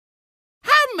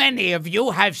many of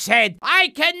you have said,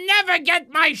 I can never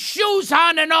get my shoes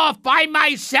on and off by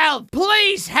myself.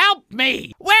 Please help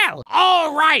me. Well,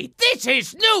 all right, this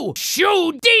is new.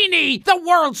 Shoedini, the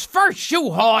world's first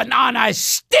shoehorn on a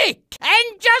stick.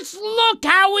 And just look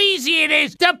how easy it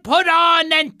is to put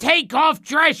on and take off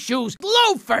dress shoes,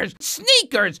 loafers,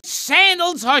 sneakers,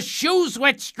 sandals, or shoes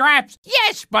with straps.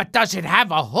 Yes, but does it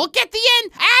have a hook at the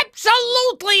end?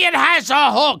 Absolutely it has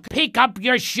a hook. Pick up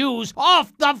your shoes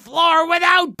off the floor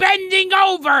without bending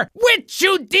over. With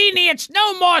Shoedini, it's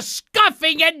no more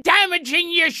scuffing and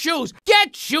damaging your shoes.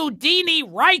 Get Shoedini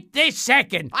right this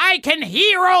second. I can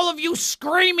hear all of you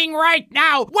screaming right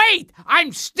now. Wait,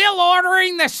 I'm still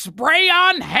ordering the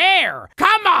spray-on hair.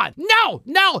 Come on.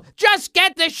 No, just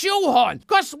get the shoehorn.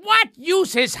 Because what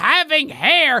use is having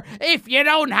hair if you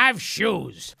don't have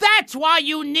shoes? That's why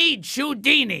you need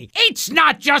Shoedini. It's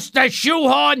not just a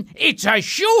shoehorn, it's a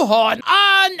shoehorn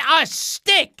on a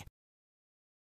stick.